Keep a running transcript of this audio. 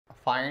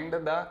Find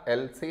the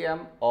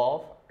LCM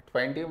of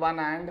 21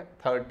 and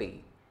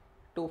 30.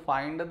 To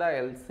find the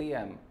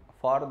LCM,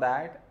 for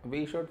that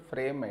we should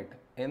frame it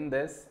in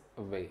this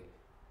way.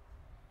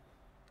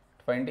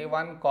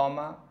 21,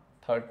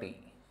 30.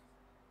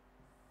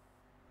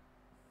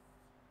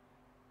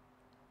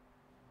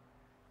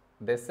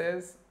 This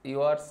is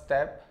your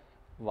step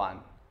 1.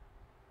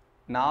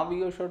 Now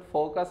you should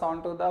focus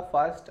on to the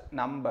first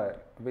number,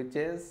 which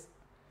is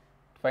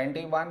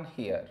 21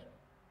 here.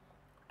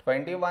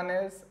 21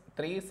 is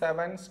 3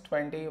 sevens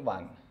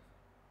 21.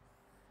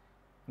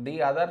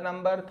 The other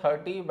number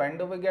 30, when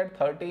do we get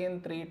 30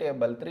 in 3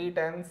 table? 3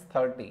 tens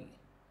 30.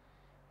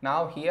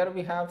 Now here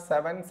we have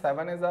 7,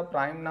 7 is a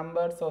prime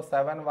number, so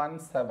 7 1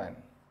 7.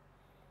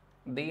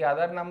 The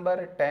other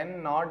number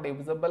 10 not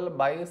divisible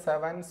by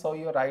 7, so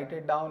you write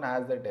it down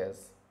as it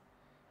is.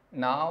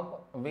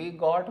 Now we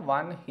got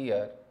 1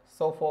 here,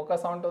 so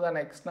focus on to the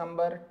next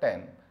number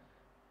 10.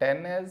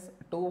 10 is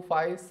 2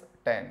 5s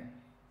 10.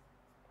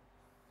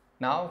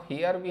 Now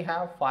here we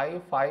have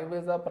 5, 5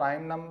 is a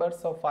prime number,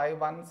 so 5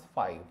 1s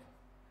 5.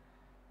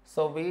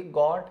 So we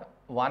got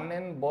 1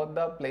 in both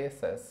the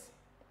places.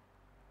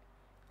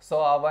 So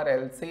our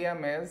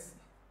LCM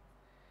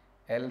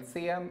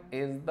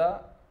is the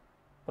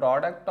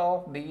product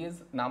of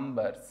these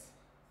numbers,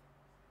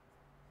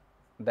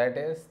 that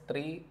is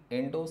 3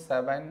 into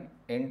 7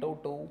 into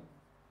 2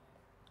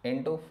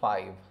 into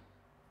 5.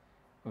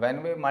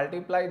 When we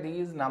multiply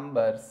these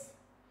numbers,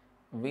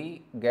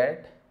 we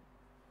get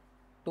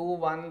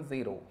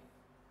 210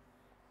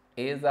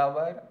 is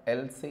our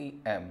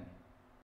LCM.